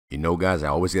You know, guys, I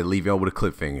always got to leave y'all with a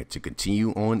cliffhanger to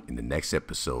continue on in the next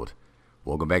episode.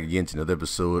 Welcome back again to another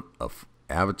episode of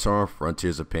Avatar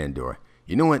Frontiers of Pandora.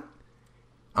 You know what?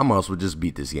 I might as well just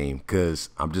beat this game because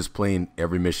I'm just playing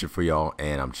every mission for y'all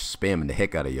and I'm just spamming the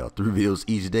heck out of y'all. 3 videos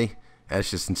each day.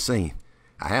 That's just insane.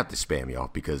 I have to spam y'all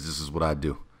because this is what I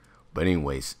do. But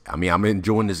anyways, I'm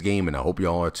enjoying this game and I hope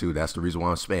y'all are too. That's the reason why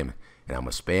I'm spamming. And I'm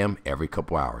going to spam every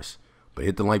couple hours. But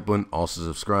hit the like button. Also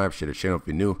subscribe. Share the channel if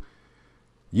you're new.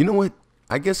 You know what?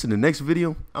 I guess in the next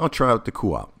video, I'll try out the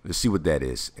co-op. Let's see what that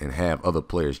is. And have other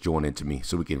players join into me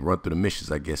so we can run through the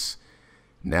missions, I guess.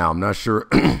 Now, I'm not sure.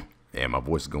 And my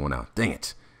voice is going out. Dang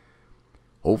it.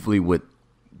 Hopefully with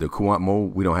the co-op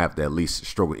mode, we don't have to at least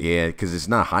struggle. Yeah, because it's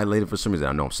not highlighted for some reason.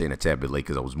 I know I'm saying a tad bit late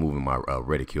because I was moving my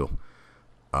reticule.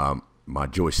 My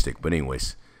joystick. But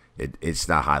anyways, it's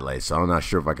not highlighted. So I'm not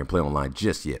sure if I can play online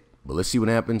just yet. But let's see what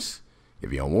happens.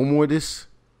 If y'all want more of this,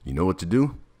 you know what to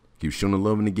do. Keep showing the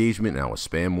love and engagement, and I will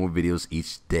spam more videos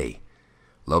each day.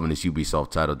 Loving this Ubisoft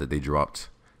title that they dropped,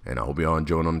 and I hope y'all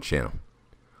enjoying on the channel.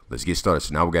 Let's get started.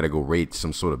 So now we got to go raid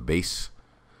some sort of base,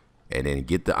 and then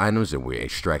get the items, and we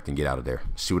extract and get out of there.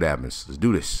 See what happens. Let's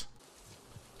do this.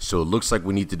 So it looks like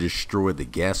we need to destroy the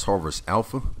gas harvest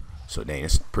alpha. So dang,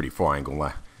 it's pretty far, I ain't gonna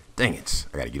lie. Dang it,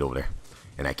 I got to get over there.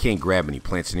 And I can't grab any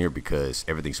plants in here because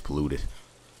everything's polluted.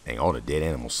 Dang, all the dead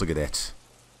animals, look at that.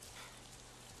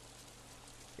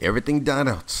 Everything died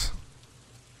out.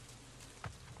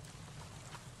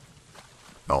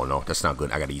 Oh no, that's not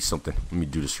good. I gotta eat something. Let me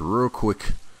do this real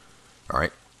quick.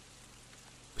 Alright.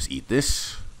 Let's eat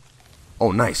this.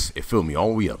 Oh nice. It filled me all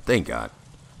the way up. Thank God.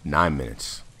 9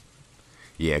 minutes.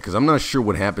 Yeah, because I'm not sure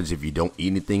what happens if you don't eat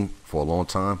anything for a long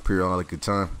time, periodic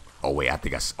time. Oh wait, I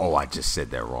think I just said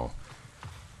that wrong.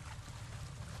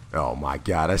 Oh my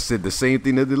God, I said the same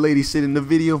thing that the lady said in the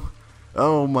video.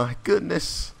 Oh my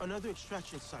goodness. Another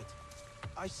extraction site.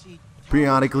 I see.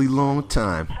 Periodically long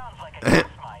time. Like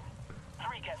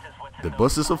the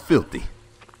buses are filthy.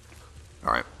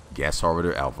 Alright. Gas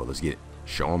harvester alpha. Let's get it.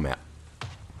 Show them map.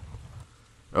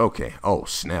 Okay. Oh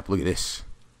snap. Look at this.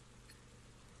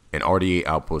 An RDA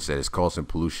outpost that is causing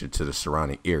pollution to the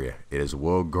surrounding area. It is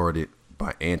well guarded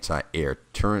by anti-air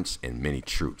turrets and many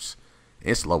troops.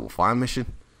 It's a level 5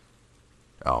 mission.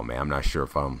 Oh man, I'm not sure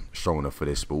if I'm strong enough for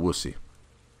this, but we'll see.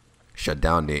 Shut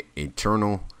down the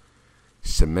internal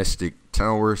semestic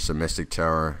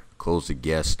tower. Close the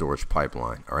gas storage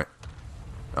pipeline. Alright.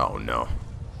 Oh no.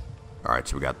 Alright,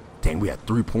 so we got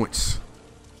 3 points.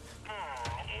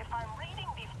 If I'm reading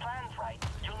these plans right,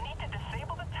 you'll need to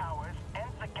disable the towers and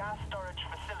the gas storage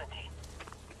facility.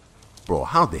 Bro,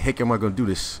 how the heck am I gonna do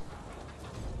this?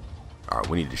 Alright,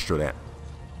 we need to destroy that.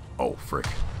 Oh frick.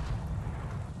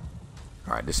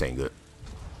 Alright, this ain't good.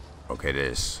 Okay,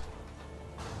 this.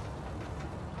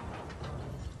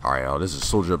 Alright, oh, there's a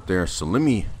soldier up there. So let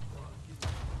me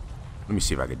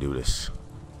see if I can do this.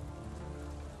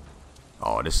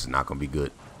 Oh, this is not gonna be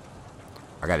good.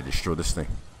 I gotta destroy this thing.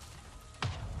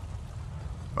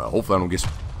 Hopefully I don't get.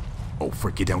 Oh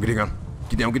frick, get down. Get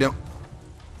down.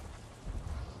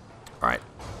 Alright.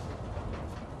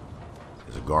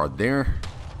 There's a guard there.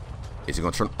 Is he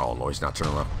gonna turn? Oh no, he's not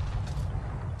turning around.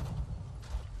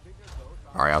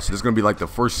 Alright, so this is going to be like the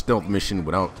first stealth mission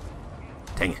without...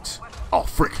 Dang it. Oh,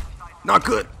 frick. Not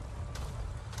good.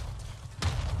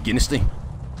 Getting this thing.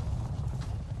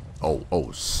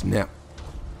 Oh, snap.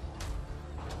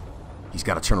 He's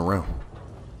got to turn around.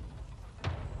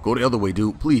 Go the other way,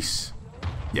 dude, please.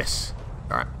 Yes.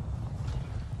 Alright.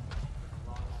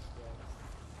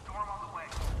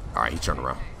 Alright, he turned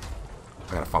around.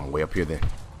 I got to find my way up here then.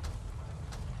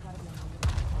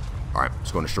 Alright,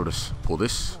 let's go and destroy this. Pull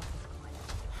this.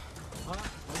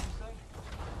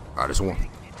 Alright, there's one.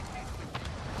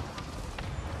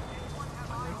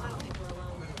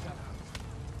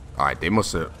 Alright, they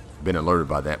must have been alerted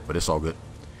by that, but it's all good.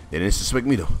 They didn't suspect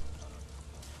me though.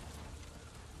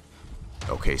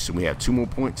 Okay, so we have 2 more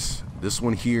points. This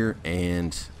one here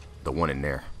and the one in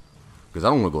there. Because I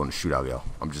don't want to go in the shootout, y'all.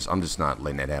 I'm just not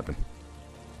letting that happen.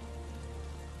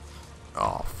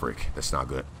 Oh, frick. That's not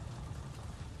good.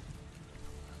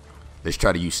 Let's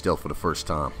try to use stealth for the first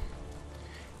time.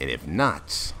 And if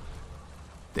not,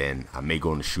 then I may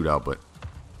go in the shootout, but...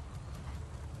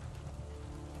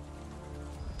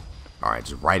 Alright,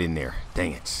 it's right in there.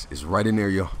 Dang it. It's right in there,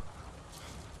 yo.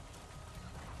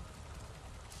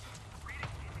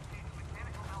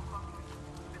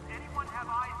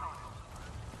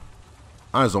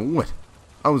 Eyes on what?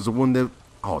 I was the one that...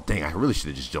 Oh, dang, I really should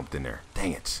have just jumped in there.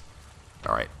 Dang it.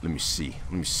 Alright, let me see.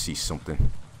 Let me see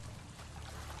something.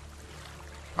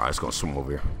 Alright, let's go swim over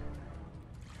here.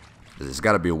 There's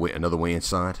got to be a way, another way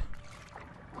inside.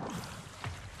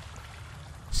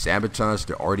 Sabotage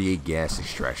the RDA gas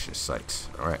extraction sites.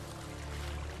 Alright.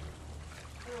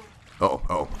 Uh-oh,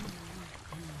 uh-oh.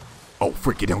 Oh,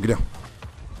 frick, get down, get down.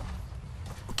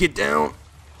 Get down.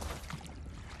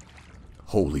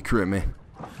 Holy crap, man.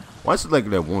 Why is it like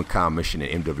that one comm mission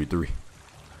in MW3?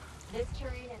 This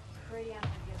terrain is pretty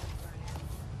unforgiving for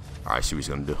an Alright, see what he's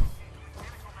gonna do.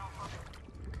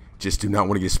 Just do not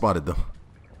want to get spotted, though.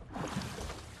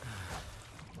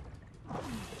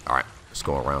 Alright, let's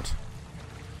go around.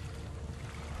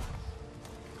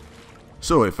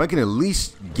 So, if I can at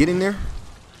least get in there.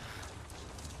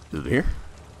 Through here?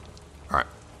 Alright.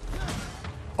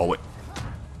 Oh, wait.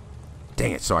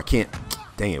 Dang it, so I can't.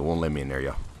 Dang it, it won't let me in there,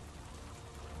 y'all.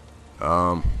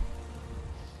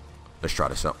 Let's try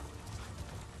this out.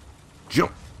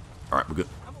 Jump. Alright, we're good.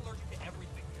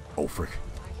 Oh, frick.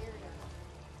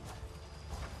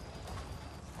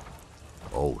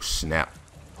 Oh, snap.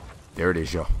 There it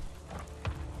is, y'all.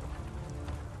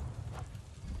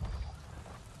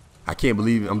 I can't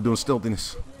believe I'm doing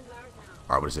stealthiness.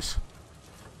 Alright, what is this?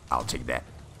 I'll take that.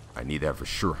 I need that for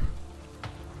sure.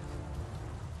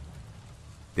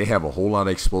 They have a whole lot of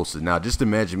explosives. Now, just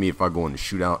imagine me if I go in the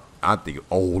shootout. I think,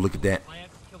 oh, look at that.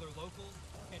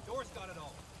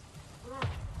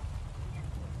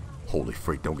 Holy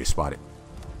freak, don't get spotted.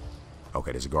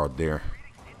 Okay, there's a guard there.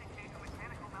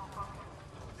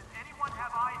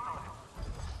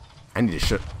 I need to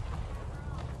shut.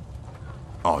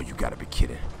 Oh, you gotta be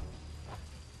kidding.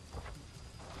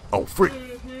 Oh, freak.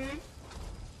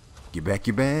 Get back,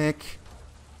 get back.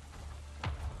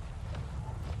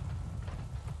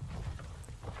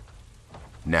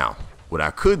 Now, what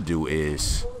I could do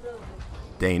is...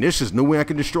 Dang, there's just no way I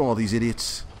can destroy all these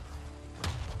idiots.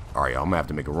 Alright, I'm gonna have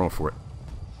to make a run for it.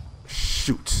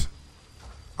 Shoot.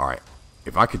 Alright,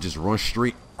 if I could just run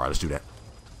straight. Alright, let's do that.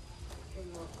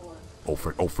 Oh,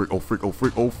 freak, oh, freak, oh, freak, oh,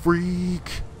 freak, oh,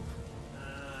 freak.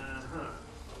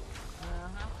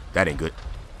 That ain't good.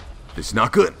 It's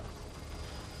not good.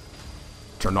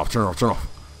 Turn off, turn off, turn off.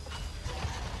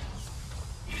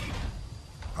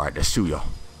 Alright, that's two, y'all.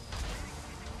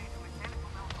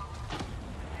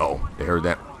 Oh, they heard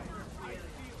that.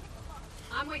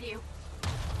 I'm with you.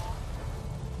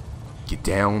 Get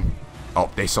down. Oh,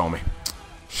 they saw me.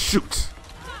 Shoot.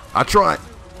 I tried.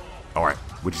 Alright,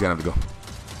 we just gotta have to go.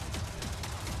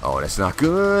 Oh, that's not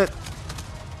good.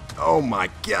 Oh my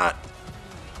god.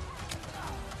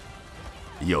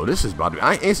 Yo, this is about to be.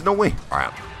 I ain't no way.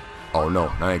 Alright. Oh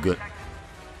no, that ain't good.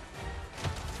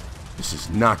 This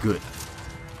is not good.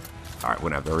 Alright,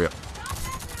 we're gonna have to hurry up.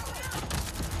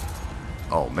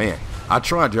 Oh man, I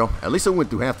tried, yo. At least I went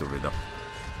through half of it though.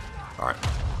 Alright,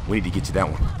 we need to get to that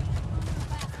one.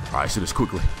 Alright, so this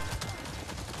quickly.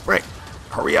 Frank,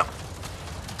 hurry up.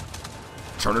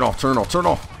 Turn it off, turn it off, turn it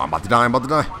off. I'm about to die, I'm about to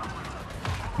die.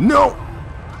 No!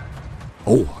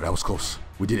 Oh, that was close.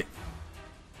 We did it.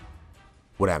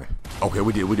 What happened? Okay,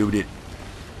 we did it.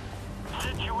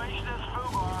 Situation is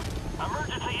FUBAR.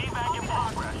 Emergency evac in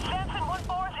progress. Jensen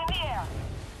 1-4 is in the air.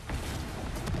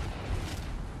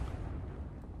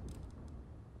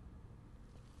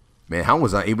 Man, how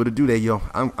was I able to do that, yo?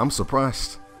 I'm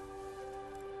surprised.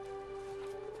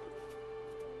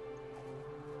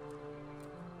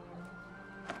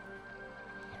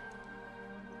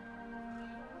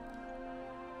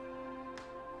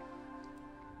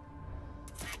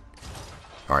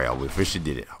 Alright, we officially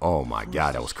did it. Oh my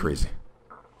god, that was crazy.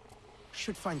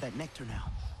 Should find that nectar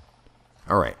now.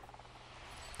 Alright.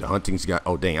 The hunting's got.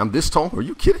 Oh dang, I'm this tall? Are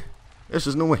you kidding? There's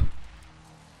just no way.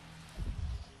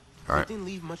 Alright. Didn't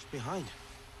leave much behind.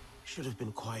 Should have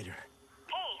been quieter.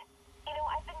 Hey, you know,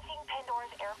 I've been seeing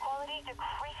Pandora's air quality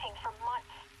decreasing for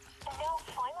months. And now,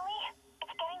 finally,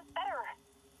 it's getting better.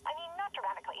 I mean, not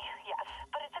dramatically, yes,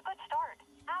 but it's a good start.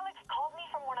 Alex called me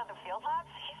from one of the field labs.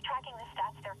 He's tracking the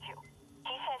stats there, too.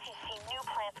 He says he's seen new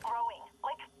plants growing,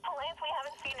 like plants we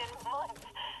haven't seen in months.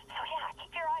 So yeah,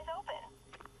 keep your eyes open.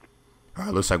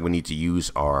 Alright, looks like we need to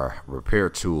use our repair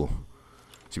tool.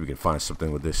 See if we can find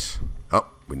something with this. Oh,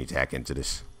 we need to hack into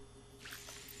this.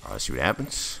 Alright, let's see what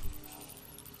happens.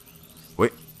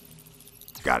 Wait.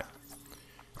 Got it.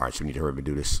 Alright, so we need to hurry up and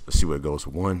do this. Let's see where it goes.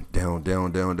 One, down,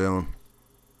 down, down, down.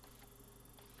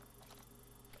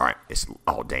 Alright, it's.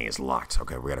 Oh, dang, it's locked.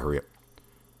 Okay, we gotta hurry up.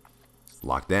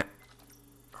 Lock that.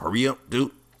 Hurry up,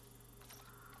 dude.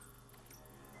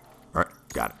 Alright,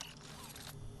 got it.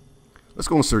 Let's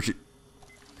go and search it.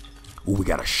 Ooh, we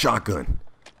got a shotgun.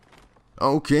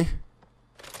 Okay.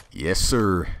 Yes,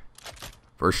 sir.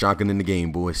 First shotgun in the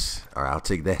game, boys. Alright, I'll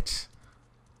take that.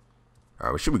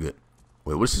 Alright, we should be good.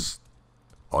 Wait, what's this?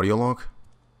 Audio log?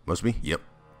 Must be? Yep.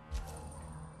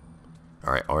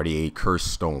 Alright, RDA cursed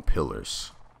stone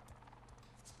pillars.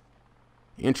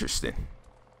 Interesting.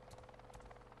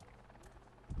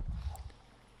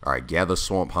 Alright, gather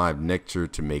swamp hive nectar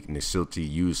to make Necility.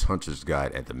 Use Hunter's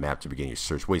Guide at the map to begin your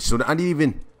search. Wait, so I didn't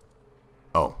even...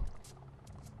 Oh.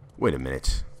 Wait a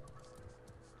minute.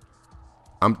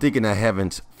 I'm thinking I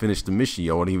haven't finished the mission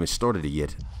yet. I haven't even started it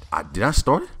yet. Did I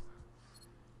start it?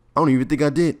 I don't even think I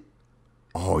did.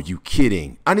 Oh, you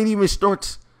kidding. I didn't even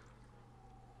start.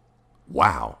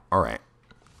 Wow. Alright.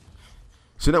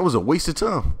 So that was a waste of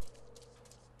time.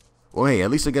 Well, hey,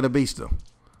 at least I got a base, though.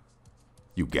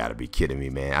 You gotta be kidding me,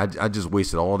 man. I just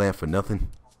wasted all that for nothing.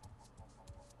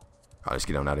 Alright, let's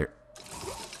get on out of here.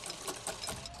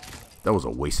 That was a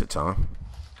waste of time.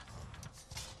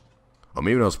 Or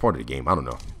maybe that was part of the game. I don't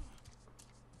know.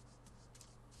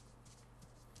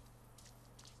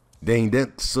 Dang,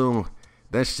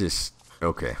 that's just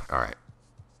okay. All right.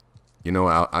 You know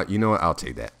what? You know what? I'll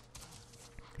take that.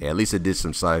 Yeah, at least I did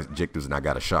some side objectives and I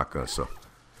got a shotgun. So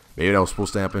maybe that was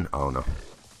supposed to happen. I don't know.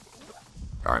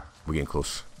 All right, we're getting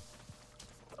close.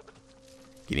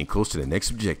 Getting close to the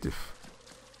next objective.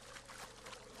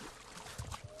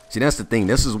 See, that's the thing.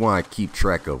 This is why I keep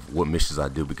track of what missions I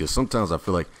do, because sometimes I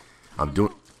feel like I'm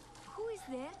doing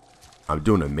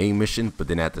a main mission, but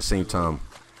then at the same time,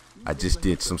 I just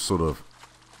did some sort of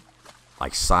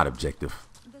like side objective.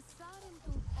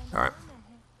 All right.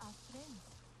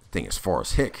 Thing is far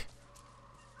as heck.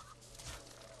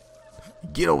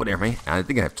 Get over there, man. I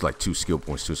think I have like 2 skill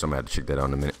points too, so I'm gonna have to check that out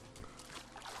in a minute.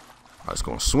 All right, let's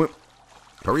go and swim.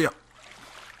 Hurry up.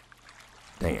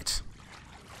 Dang it.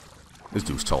 This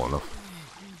dude's tall enough.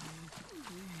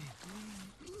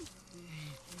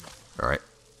 All right.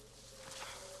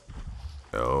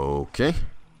 Okay.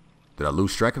 Did I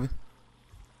lose track of it?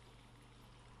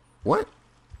 What?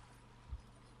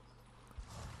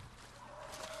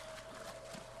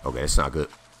 Okay, that's not good.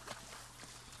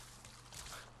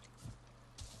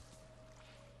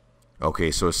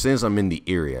 Okay, so it says I'm in the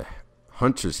area.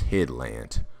 Hunter's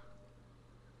Headland.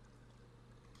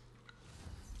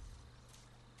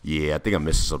 Yeah, I think I'm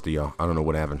missing something, y'all. I don't know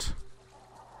what happened.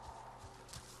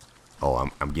 Oh,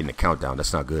 I'm getting a countdown.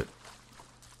 That's not good.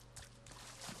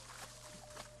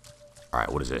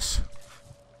 Alright, what is this?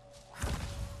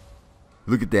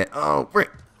 Look at that. Oh, frick.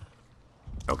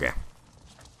 Okay.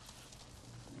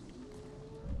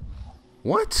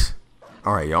 What?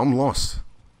 Alright, y'all, I'm lost.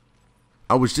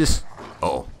 I was just...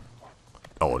 Oh.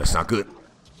 Oh, that's not good.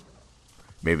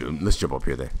 Maybe, let's jump up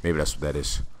here then. Maybe that's what that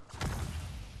is.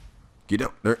 Get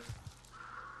up there.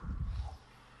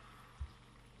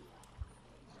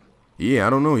 Yeah, I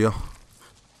don't know, y'all.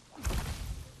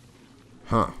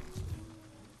 Huh.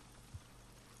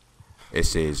 It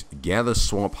says, gather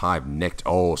swamp hive nectar.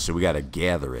 Oh, so we gotta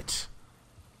gather it.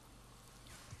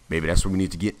 Maybe that's what we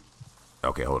need to get.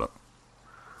 Okay, hold up.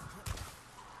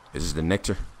 Is this the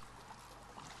nectar?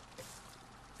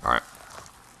 Alright.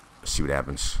 Let's see what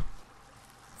happens.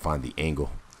 Find the angle.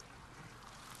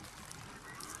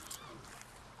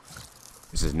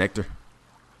 This is nectar.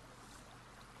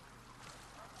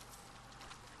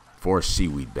 Forest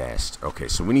seaweed bast. Okay,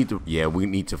 so we need to, yeah, we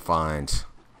need to find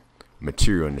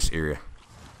material in this area.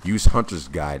 Use Hunter's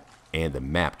Guide and the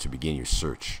map to begin your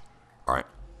search. Alright.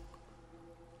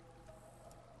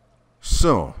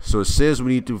 So it says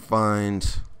we need to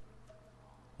find,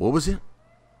 what was it?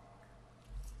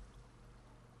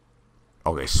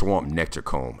 Okay, swamp nectar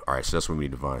comb. Alright, so that's what we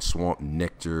need to find. Swamp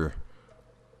nectar.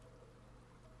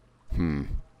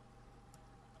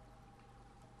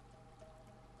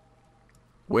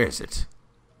 Where is it?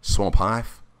 Swamp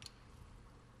hive?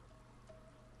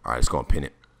 Alright, let's go and pin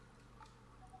it.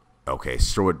 Okay,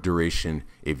 short duration.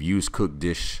 If used cooked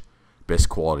dish, best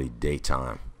quality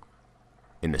daytime.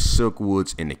 In the silk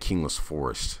woods in the kingless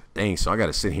forest. Dang, so I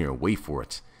gotta sit here and wait for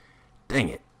it. Dang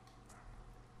it.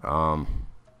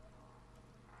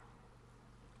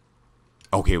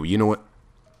 Okay, well, you know what?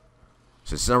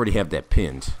 Since I already have that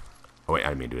pinned. Oh, wait, I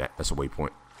didn't mean to do that. That's a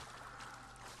waypoint.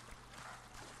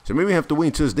 So maybe I have to wait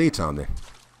until it's daytime then.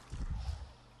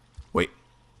 Wait.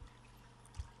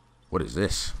 What is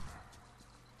this?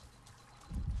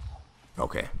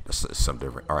 Okay, that's something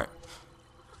different. All right.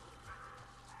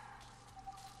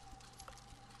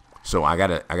 So I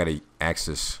gotta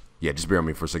access. Yeah, just bear with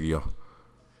me for a second, yo.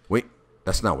 Wait,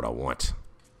 that's not what I want.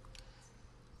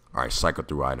 All right, cycle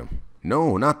through item.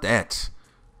 No, not that.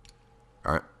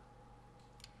 All right.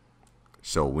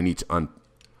 So we need to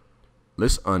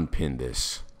let's unpin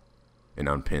this and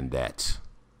unpin that.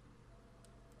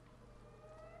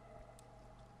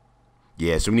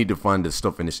 Yeah, so we need to find the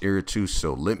stuff in this area too.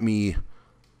 So let me.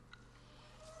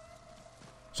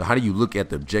 So how do you look at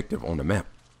the objective on the map?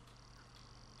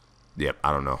 Yep,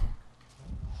 I don't know.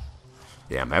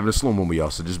 Yeah, I'm having a slow moment, y'all,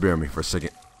 so just bear with me for a second.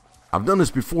 I've done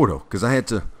this before, though, because I had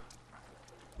to...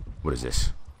 What is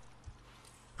this?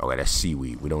 Okay, that's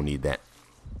seaweed. We don't need that.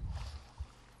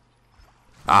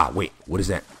 Ah, wait. What is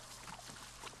that?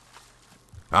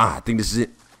 Ah, I think this is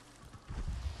it.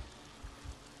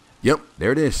 Yep,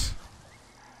 there it is.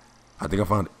 I think I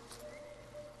found it.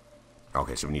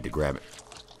 Okay, so we need to grab it.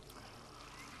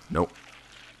 Nope.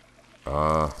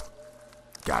 Got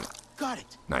it. Got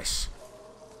it. Nice.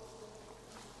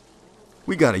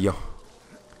 We got it, yo.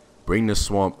 Bring the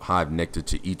swamp hive nectar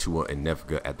to Itua and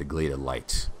Nefga at the Glade of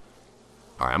Lights.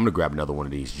 Alright, I'm gonna grab another one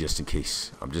of these just in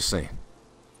case. I'm just saying.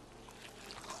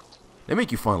 They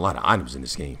make you find a lot of items in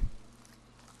this game.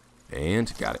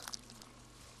 And got it.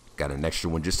 Got an extra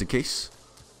one just in case.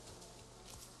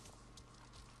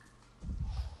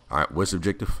 Alright, what's the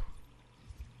objective?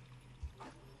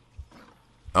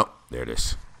 Oh, there it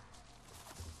is.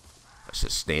 Let's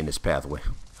just stay in this pathway.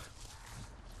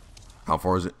 How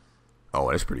far is it? Oh,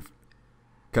 that's pretty...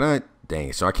 Can I...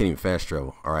 Dang, so I can't even fast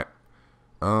travel. Alright.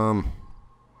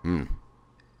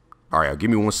 Alright,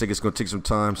 give me 1 second. It's gonna take some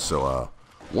time. So,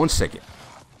 1 second.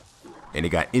 And they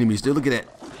got enemies there. Look at that.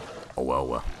 Oh,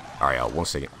 well. Alright, 1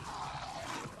 second.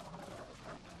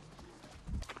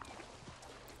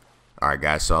 Alright,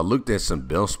 guys. So I looked at some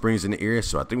bell springs in the area.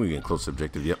 So I think we're getting close to the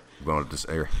objective. Yep. We're going up this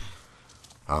area.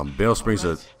 Bell springs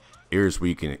are areas where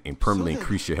you can permanently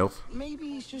increase your health. Maybe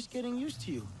he's just getting used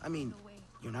to you. I mean,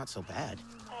 you're not so bad.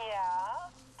 Yeah,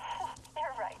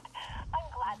 you're right.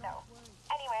 I'm glad though.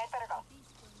 Anyway, I'd better go.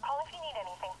 Call if you need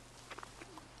anything.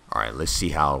 Alright, let's see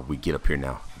how we get up here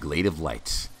now. Glade of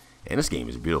Lights. And this game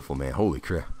is beautiful, man. Holy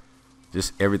crap.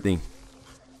 Just everything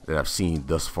that I've seen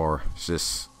thus far.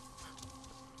 It's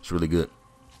really good.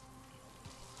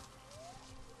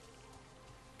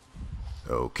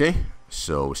 Okay,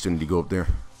 so we still need to go up there.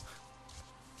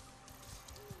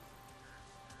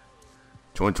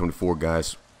 2024,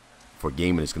 guys, for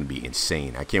gaming is going to be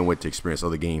insane. I can't wait to experience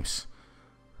other games.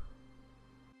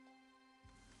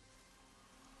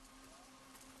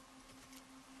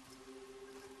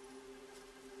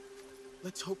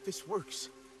 Let's hope this works.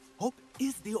 Hope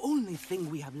is the only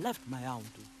thing we have left, my aunt.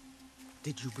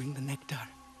 Did you bring the nectar?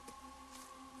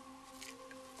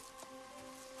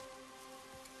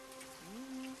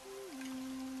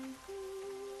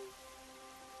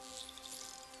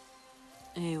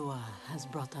 Ewa has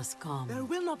brought us calm. There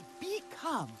will not be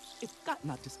calm if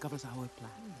Katna discovers our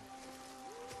plan.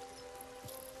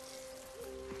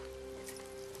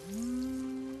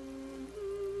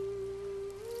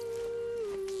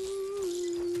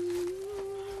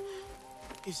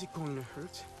 Is it going to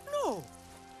hurt? No!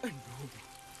 No.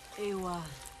 Ewa,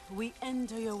 we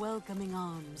enter your welcoming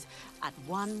arms, at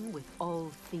one with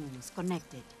all things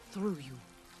connected through you.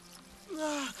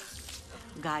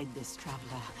 Guide this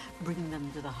traveler, bring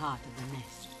them to the heart of the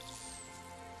nest.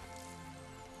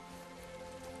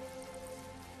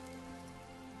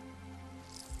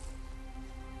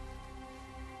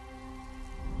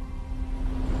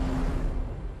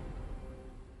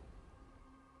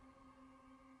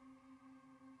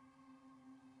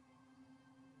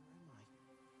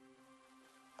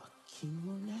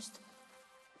 Kinglor nest?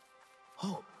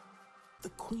 Oh, the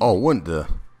queen. Oh, what the...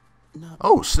 Not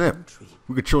Oh, snap. country.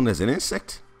 We control as an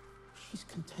insect? She's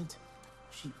content.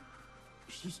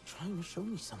 She's trying to show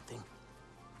me something.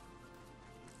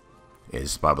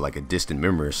 It's probably like a distant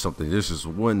memory or something. This is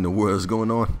what in the world is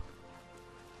going on.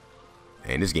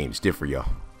 And this game is different, y'all.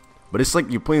 But it's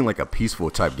like you're playing like a peaceful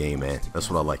type game, man. That's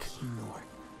what I like. Kinglor.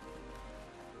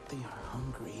 They are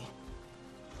hungry.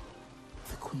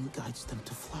 The queen guides them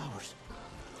to flowers.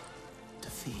 To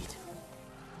feed.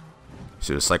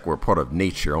 So it's like we're part of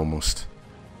nature almost.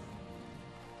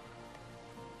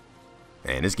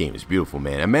 And this game is beautiful,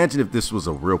 man. Imagine if this was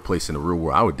a real place in the real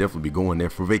world. I would definitely be going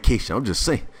there for vacation. I'm just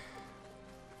saying.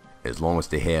 As long as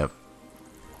they have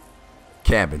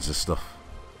cabins and stuff.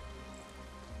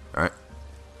 Alright.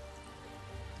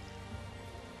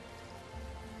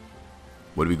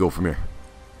 Where do we go from here?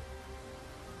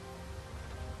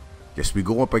 Guess we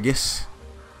go up, I guess.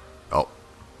 Oh.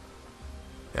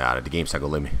 Yeah, the game's not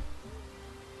gonna let me.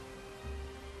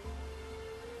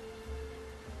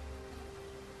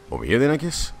 Over here then, I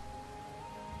guess?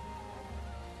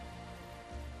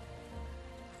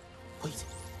 Wait.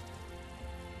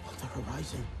 On the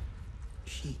horizon,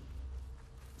 she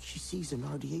sees an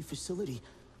RDA facility,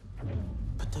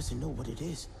 but doesn't know what it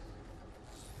is.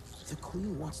 The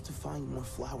queen wants to find more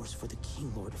flowers for the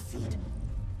Kinglor to feed.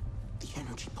 The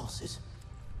energy pulses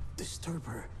disturb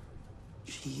her.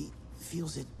 She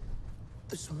feels it.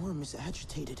 The swarm is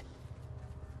agitated.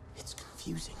 It's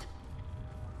confusing.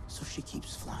 So she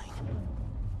keeps flying.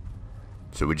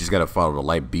 So we just gotta follow the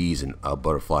light bees and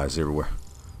butterflies everywhere.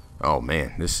 Oh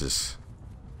man, this is...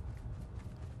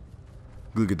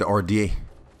 Look at the RDA.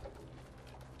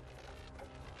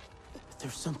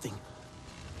 There's something.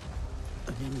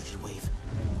 An energy wave.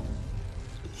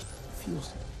 It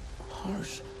feels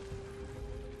harsh.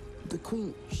 The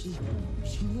Queen, she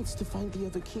needs to find the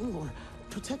other King Lord,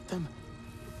 protect them.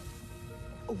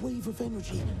 A wave of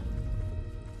energy.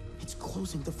 It's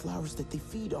closing the flowers that they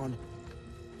feed on.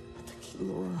 The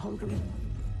King Lord are hungry.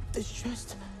 This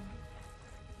chest.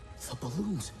 The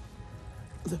balloons.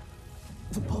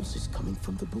 The pulse is coming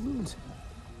from the balloons.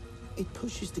 It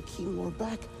pushes the King Lord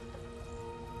back.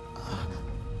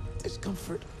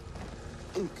 Discomfort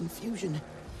and confusion.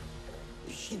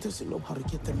 She doesn't know how to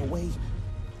get them away.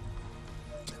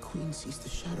 The Queen sees the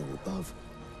shadow above.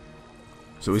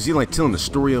 So is he like telling the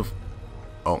story of...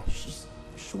 Oh. She's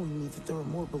showing me that there are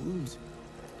more balloons.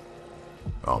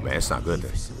 Oh man, it's not good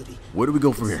then. Facility. Where do we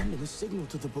go from here? Sending a signal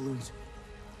to the balloons.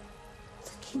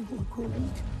 The King will grow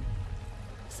weak.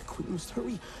 The Queen must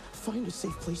hurry. Find a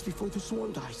safe place before the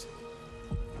swarm dies.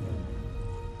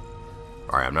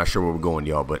 Alright, I'm not sure where we're going,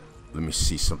 y'all, but let me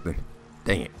see something.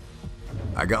 Dang it.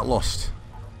 I got lost.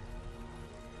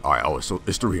 Alright, oh, so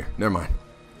it's through here. Never mind.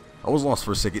 I was lost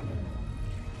for a second.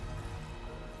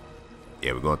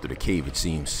 Yeah, we're going through the cave, it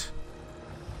seems.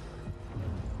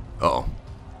 Uh-oh.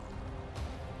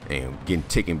 And we're getting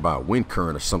taken by a wind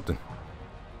current or something.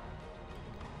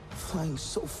 Flying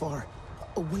so far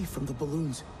away from the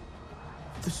balloons.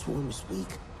 The swarm is weak.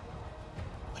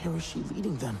 Where is she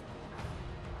leading them?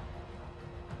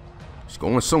 It's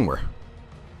going somewhere.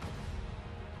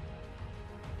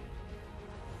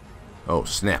 Oh,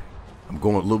 snap. I'm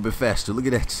going a little bit faster. Look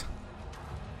at that.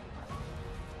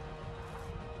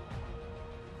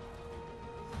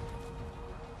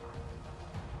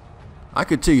 I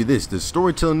could tell you this. The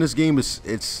storytelling in this game is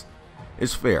it's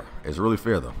fair. It's really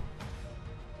fair though.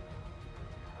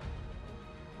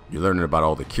 You're learning about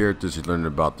all the characters, you're learning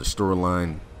about the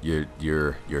storyline,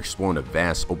 you're exploring a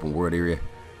vast open world area.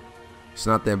 It's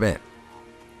not that bad.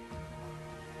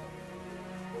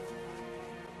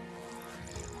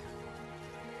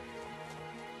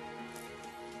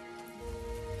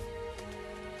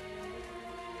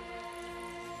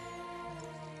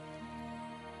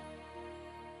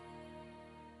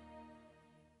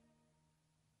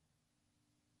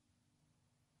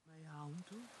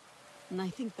 I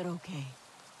think they're okay.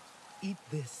 Eat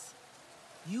this.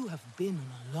 You have been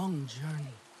on a long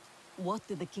journey. What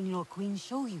did the King Lord Queen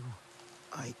show you?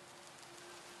 I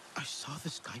saw the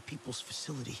Sky People's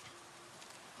facility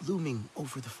looming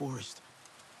over the forest.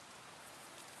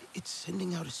 It's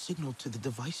sending out a signal to the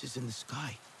devices in the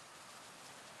sky.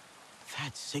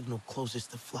 That signal closes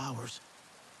the flowers,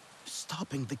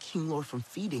 stopping the King Lord from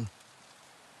feeding.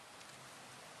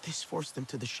 This forced them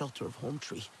to the shelter of Home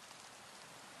Tree.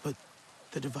 But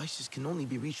the devices can only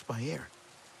be reached by air.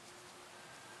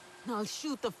 I'll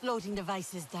shoot the floating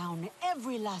devices down,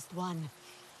 every last one.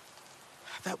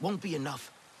 That won't be enough.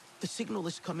 The signal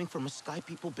is coming from a Sky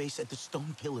People base at the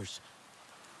stone pillars.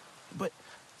 But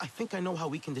I think I know how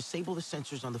we can disable the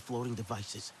sensors on the floating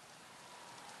devices.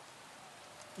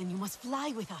 Then you must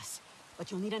fly with us. But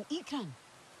you'll need an Ikran.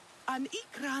 An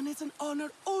Ikran is an honor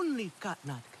only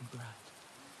Katnat can grant.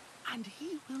 And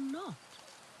he will not.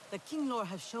 The King Lord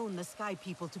has shown the Sky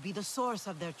People to be the source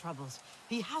of their troubles.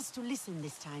 He has to listen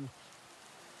this time.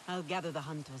 I'll gather the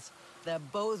hunters. Their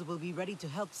bows will be ready to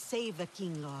help save the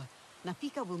King Lord.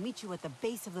 Nafika will meet you at the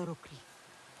base of the Rukri.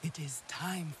 It is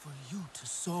time for you to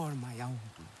soar, my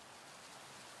Aundu.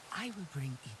 I will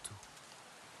bring Itu.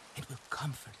 It will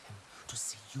comfort him to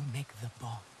see you make the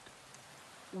bond.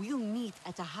 We'll meet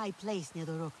at a high place near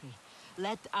the Rukri.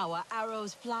 Let our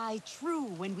arrows fly true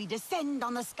when we descend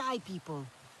on the Sky People.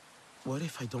 What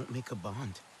if I don't make a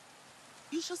bond?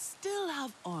 You shall still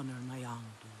have honor, my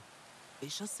Aundu. They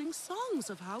shall sing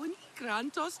songs of how an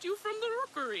Ikran tossed you from the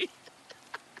rookery.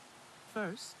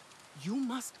 First, you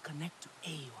must connect to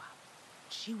Ewa.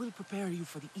 She will prepare you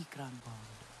for the Ikran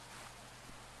bond.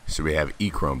 So we have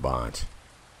Ikran bond.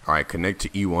 Alright, connect to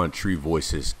E1 tree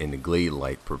voices in the glade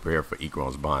light. Prepare for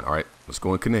Ikran's bond. Alright, let's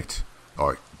go and connect.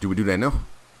 Alright, do we do that now?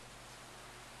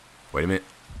 Wait a minute.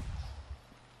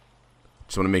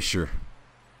 Just want to make sure.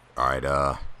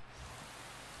 Alright,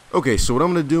 okay, so what I'm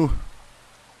gonna do.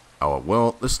 Oh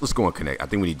well, let's go and connect. I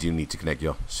think we do need to connect,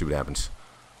 y'all. See what happens.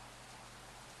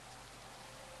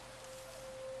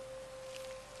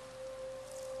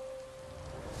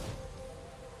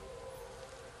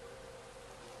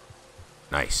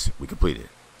 Nice, we completed it.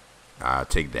 I'll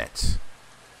take that. So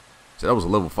that was a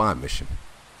level 5 mission.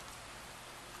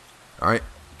 Alright,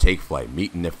 take flight.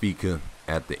 Meet Nafika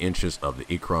at the entrance of the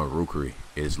Ikran Rookery.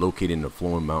 It is located in the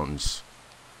flowing mountains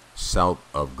south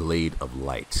of Glade of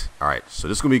Light. Alright, so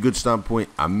this is going to be a good stop point.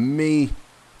 I may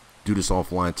do this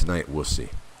offline tonight. We'll see.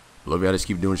 Love y'all. Just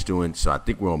keep doing what you're doing. So I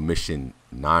think we're on mission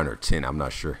 9 or 10. I'm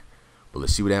not sure. But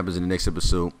let's see what happens in the next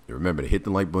episode. And remember to hit the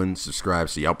like button, subscribe.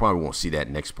 So y'all probably won't see that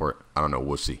next part. I don't know.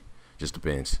 We'll see. Just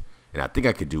depends. And I think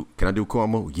I could do. Can I do co-op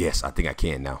mode? Yes, I think I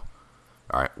can now.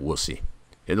 Alright, we'll see.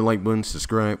 Hit the like button,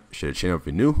 subscribe, share the channel if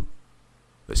you're new.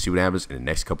 Let's see what happens in the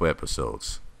next couple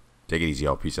episodes. Take it easy,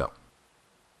 y'all. Peace out.